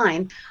along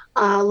fine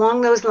along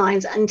those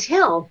lines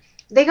until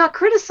they got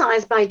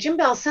criticized by Jim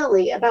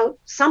Balsillie about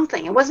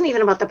something. It wasn't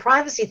even about the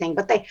privacy thing,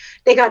 but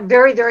they got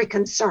very, very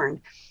concerned.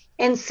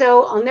 And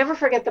so I'll never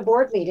forget the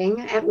board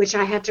meeting at which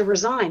I had to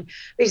resign.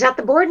 Because at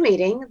the board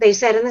meeting, they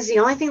said, and this is the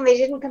only thing they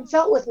didn't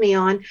consult with me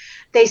on,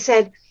 they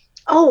said,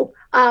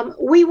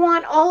 we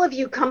want all of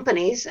you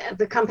companies,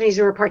 the companies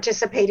who are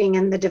participating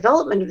in the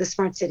development of the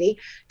smart city,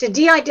 to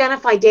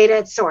de-identify data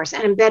at source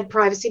and embed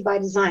privacy by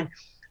design.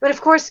 But of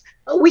course,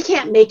 we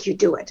can't make you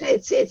do it.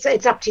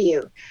 It's up to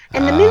you.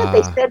 And the minute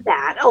they said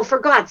that, for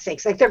God's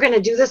sakes, like they're going to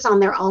do this on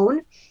their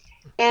own.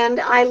 And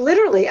I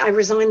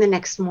resigned the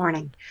next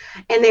morning.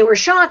 And they were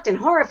shocked and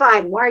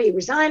horrified. Why are you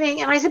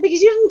resigning? And I said,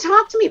 because you didn't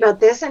talk to me about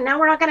this. And now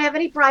we're not going to have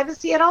any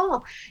privacy at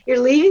all. You're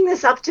leaving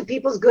this up to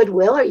people's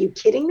goodwill. Are you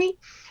kidding me?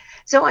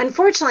 So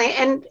unfortunately,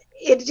 and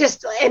it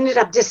just ended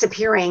up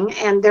disappearing.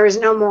 And there is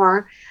no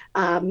more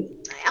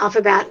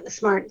Alphabet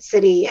Smart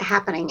City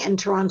happening in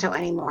Toronto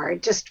anymore.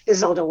 It just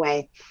fizzled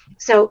away.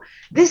 So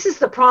this is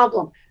the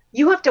problem.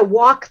 You have to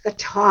walk the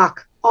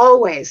talk.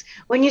 Always.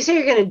 When you say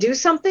you're going to do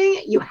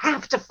something, you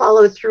have to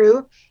follow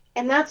through.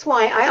 And that's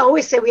why I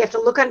always say we have to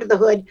look under the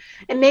hood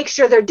and make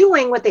sure they're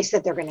doing what they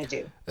said they're going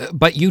to do.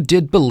 But you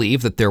did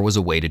believe that there was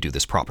a way to do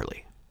this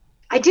properly.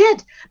 I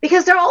did,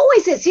 because there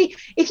always is. See,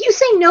 if you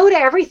say no to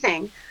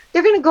everything,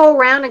 they're going to go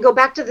around and go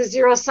back to the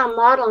zero-sum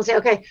model and say,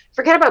 okay,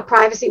 forget about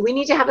privacy. We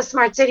need to have a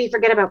smart city.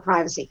 Forget about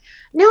privacy.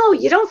 No,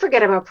 you don't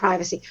forget about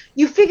privacy.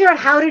 You figure out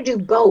how to do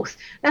both.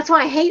 That's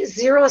why I hate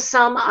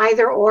zero-sum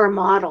either-or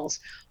models.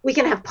 We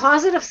can have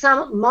positive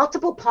sum,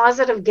 multiple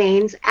positive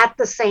gains at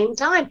the same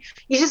time.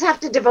 You just have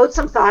to devote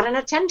some thought and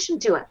attention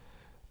to it.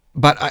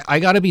 But I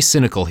got to be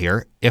cynical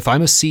here. If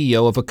I'm a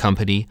CEO of a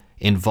company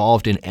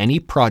involved in any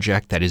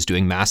project that is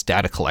doing mass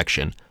data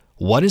collection,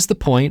 what is the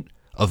point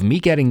of me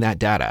getting that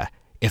data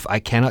if I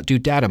cannot do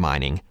data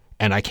mining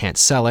and I can't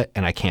sell it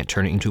and I can't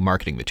turn it into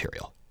marketing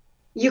material?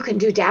 You can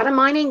do data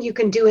mining. You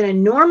can do an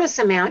enormous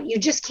amount. You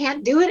just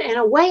can't do it in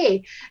a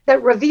way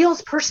that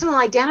reveals personal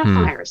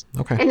identifiers.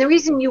 Okay. And the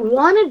reason you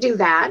want to do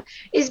that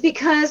is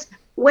because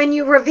when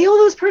you reveal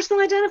those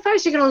personal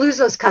identifiers, you're going to lose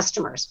those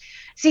customers.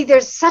 See,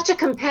 there's such a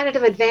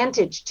competitive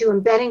advantage to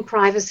embedding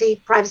privacy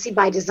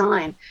by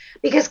design,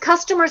 because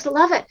customers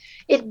love it.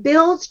 It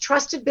builds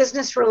trusted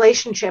business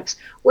relationships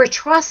where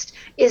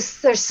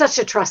there's such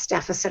a trust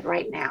deficit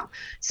right now.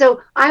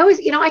 So I always,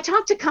 I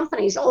talk to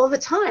companies all the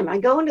time. I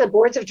go into the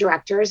boards of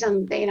directors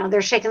and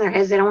they're shaking their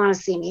heads. They don't want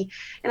to see me.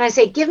 And I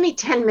say, give me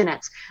 10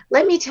 minutes.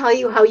 Let me tell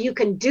you how you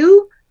can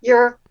do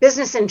your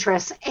business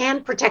interests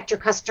and protect your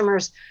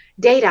customers'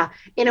 data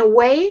in a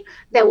way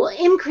that will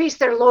increase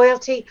their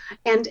loyalty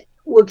and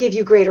will give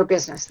you greater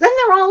business. Then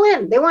they're all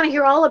in. They want to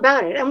hear all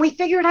about it. And we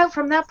figure it out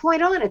from that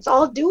point on. It's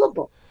all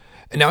doable.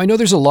 Now, I know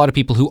there's a lot of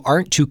people who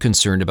aren't too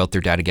concerned about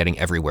their data getting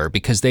everywhere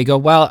because they go,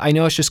 well, I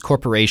know it's just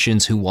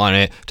corporations who want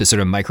it to sort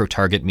of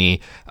micro-target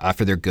me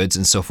for their goods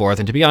and so forth.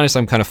 And to be honest,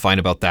 I'm kind of fine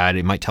about that.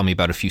 It might tell me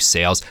about a few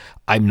sales.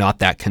 I'm not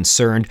that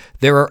concerned.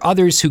 There are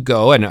others who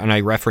go, and I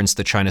referenced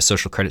the China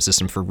social credit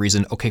system for a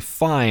reason. Okay,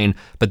 fine.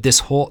 But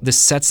this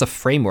sets a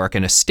framework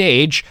and a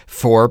stage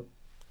for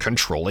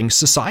controlling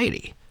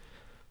society.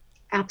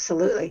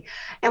 Absolutely.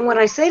 And what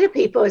I say to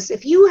people is,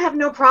 if you have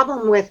no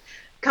problem with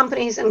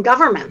companies and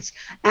governments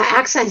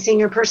accessing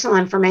your personal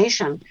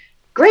information,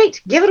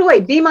 great, give it away,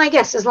 be my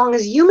guest, as long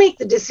as you make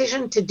the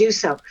decision to do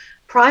so.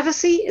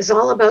 Privacy is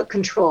all about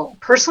control,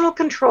 personal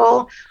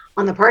control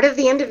on the part of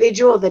the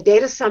individual, the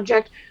data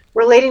subject,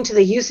 relating to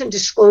the use and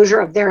disclosure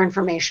of their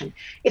information.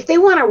 If they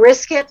want to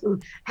risk it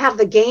and have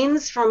the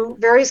gains from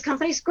various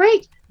companies,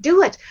 great,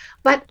 do it.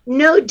 But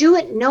do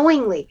it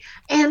knowingly.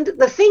 And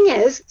the thing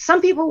is,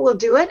 some people will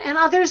do it and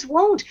others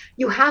won't.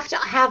 You have to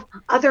have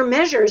other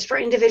measures for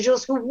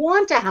individuals who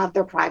want to have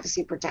their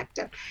privacy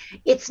protected.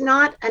 It's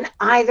not an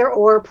either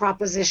or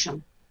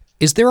proposition.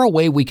 Is there a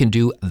way we can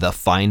do the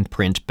fine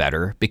print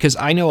better? Because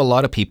I know a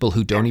lot of people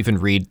who don't even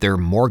read their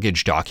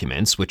mortgage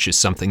documents, which is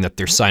something that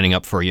they're signing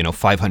up for,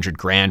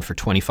 $500,000 for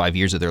 25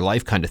 years of their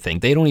life kind of thing.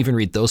 They don't even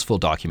read those full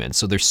documents.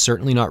 So they're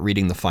certainly not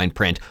reading the fine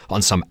print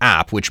on some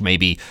app, which may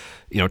be,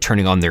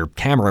 turning on their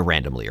camera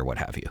randomly or what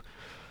have you.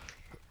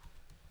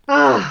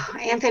 Oh,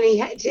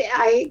 Anthony,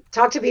 I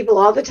talk to people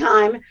all the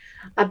time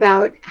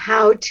about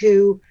how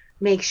to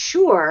make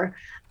sure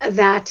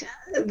that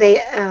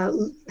they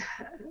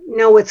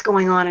know what's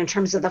going on in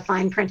terms of the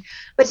fine print.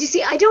 But you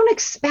see, I don't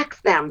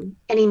expect them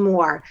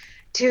anymore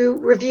to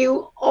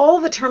review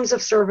all the terms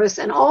of service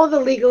and all the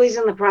legalese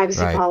in the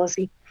privacy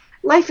policy.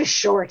 Life is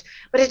short,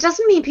 but it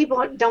doesn't mean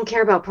people don't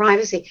care about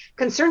privacy.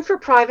 Concern for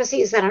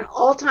privacy is at an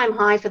all-time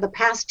high for the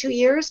past 2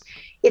 years.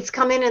 It's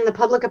come in the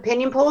public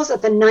opinion polls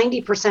at the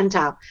 90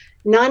 percentile.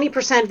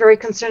 90% very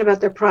concerned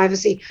about their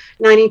privacy,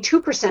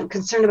 92%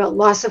 concerned about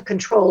loss of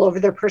control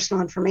over their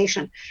personal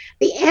information.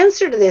 The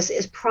answer to this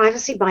is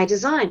privacy by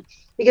design,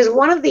 because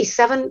one of the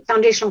 7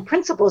 foundational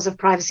principles of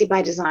privacy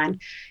by design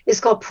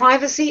is called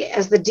privacy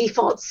as the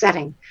default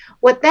setting.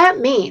 What that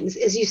means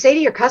is you say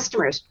to your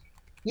customers,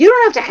 you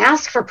don't have to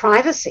ask for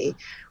privacy.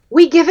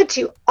 We give it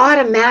to you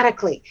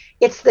automatically.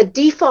 It's the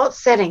default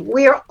setting.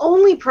 We are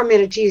only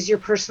permitted to use your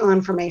personal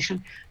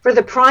information for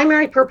the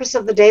primary purpose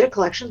of the data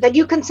collection that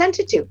you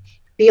consented to.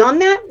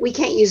 Beyond that, we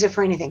can't use it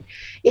for anything.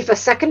 If a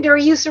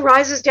secondary use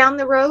arises down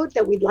the road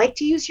that we'd like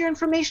to use your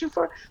information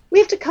for, we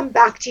have to come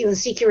back to you and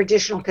seek your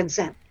additional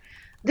consent.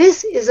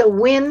 This is a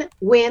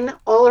win-win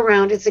all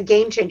around. It's a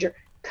game changer.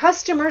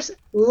 Customers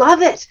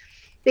love it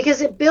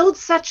because it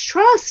builds such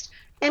trust,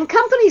 and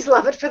companies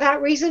love it for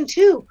that reason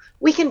too.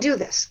 We can do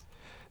this.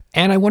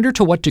 And I wonder,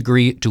 to what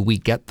degree do we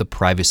get the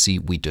privacy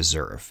we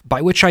deserve?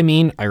 By which I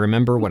mean, I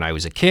remember when I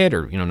was a kid,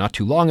 or not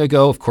too long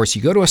ago, of course,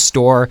 you go to a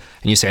store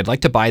and you say, I'd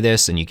like to buy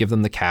this, and you give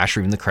them the cash or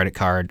even the credit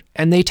card,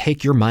 and they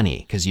take your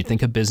money because you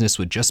think a business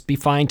would just be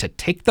fine to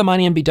take the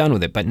money and be done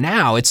with it. But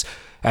now it's,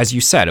 as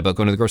you said, about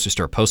going to the grocery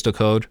store, postal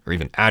code, or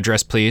even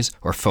address, please,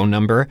 or phone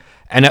number.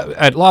 And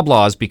at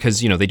Loblaws, because,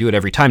 they do it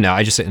every time now,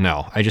 I just say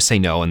no. I just say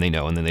no, and they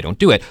know, and then they don't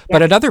do it. Yeah.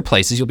 But at other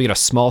places, you'll be at a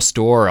small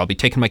store, or I'll be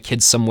taking my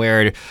kids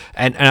somewhere,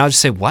 and I'll just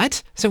say,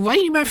 what? So why do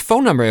you need my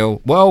phone number? I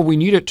go, well, we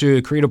need it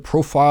to create a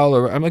profile.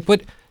 Or I'm like,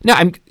 what? No,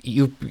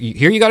 here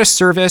you got a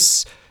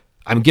service.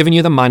 I'm giving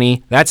you the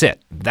money. That's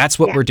it. That's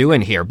what we're doing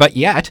here. But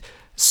yet,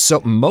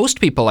 so most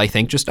people, I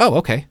think, just, oh,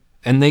 okay.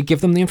 And they give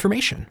them the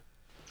information.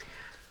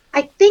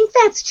 I think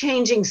that's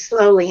changing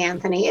slowly,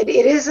 Anthony. It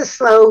is a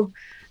slow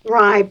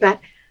ride, but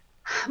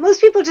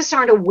most people just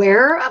aren't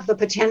aware of the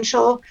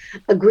potential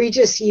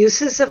egregious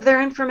uses of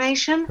their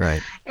information.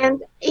 Right.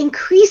 And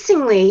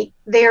increasingly,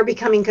 they are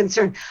becoming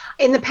concerned.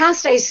 In the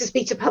past, I used to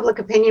speak to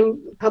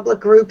public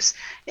groups,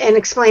 and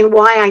explain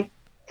why I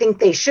think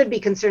they should be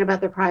concerned about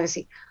their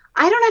privacy.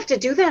 I don't have to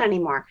do that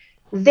anymore.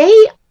 They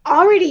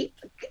already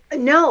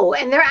know,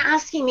 and they're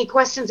asking me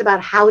questions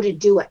about how to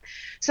do it.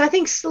 So I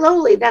think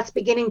slowly that's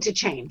beginning to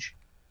change.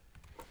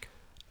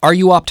 Are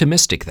you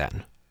optimistic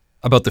then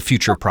about the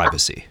future of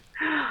privacy?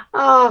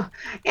 Oh,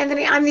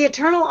 Anthony, I'm the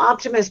eternal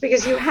optimist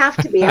because you have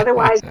to be.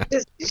 Otherwise,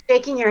 just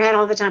shaking your head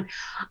all the time.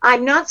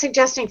 I'm not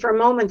suggesting for a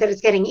moment that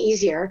it's getting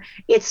easier.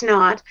 It's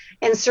not.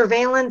 And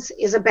surveillance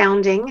is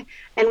abounding,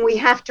 and we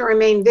have to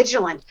remain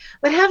vigilant.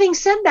 But having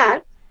said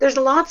that, there's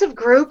lots of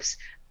groups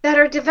that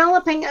are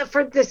developing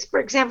for this. For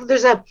example,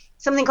 there's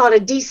something called a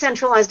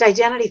decentralized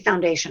identity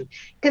foundation,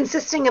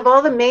 consisting of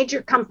all the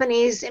major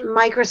companies,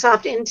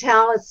 Microsoft,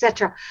 Intel,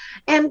 etc.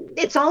 And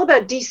it's all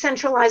about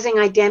decentralizing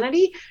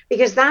identity,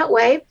 because that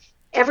way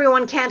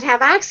everyone can't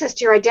have access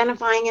to your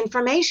identifying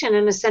information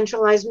in a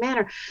centralized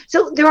manner.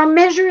 So there are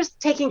measures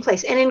taking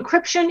place, and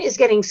encryption is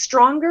getting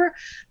stronger.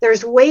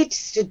 There's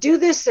ways to do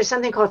this. There's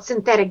something called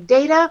synthetic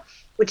data,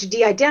 which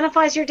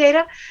de-identifies your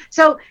data.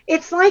 So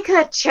it's like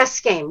a chess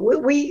game.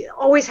 We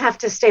always have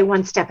to stay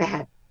one step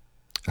ahead.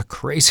 A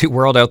crazy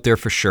world out there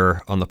for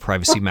sure on the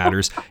privacy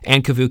matters.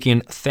 Ann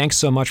Cavoukian, thanks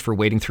so much for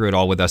wading through it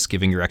all with us,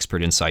 giving your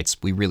expert insights.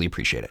 We really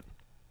appreciate it.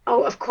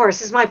 Oh, of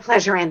course. It's my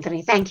pleasure,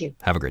 Anthony. Thank you.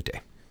 Have a great day.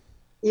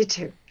 You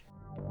too.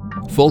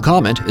 Full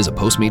Comment is a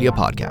Postmedia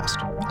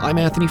podcast. I'm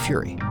Anthony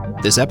Fury.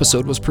 This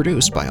episode was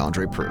produced by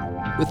Andre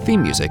Proulx, with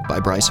theme music by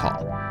Bryce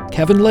Hall.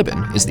 Kevin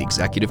Libin is the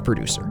executive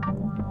producer.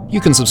 You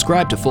can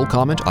subscribe to Full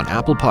Comment on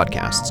Apple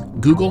Podcasts,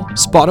 Google,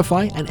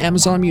 Spotify, and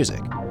Amazon Music.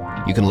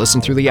 You can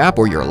listen through the app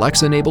or your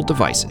Alexa-enabled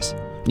devices.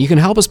 And you can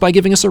help us by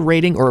giving us a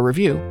rating or a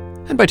review,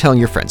 and by telling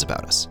your friends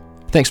about us.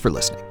 Thanks for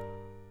listening.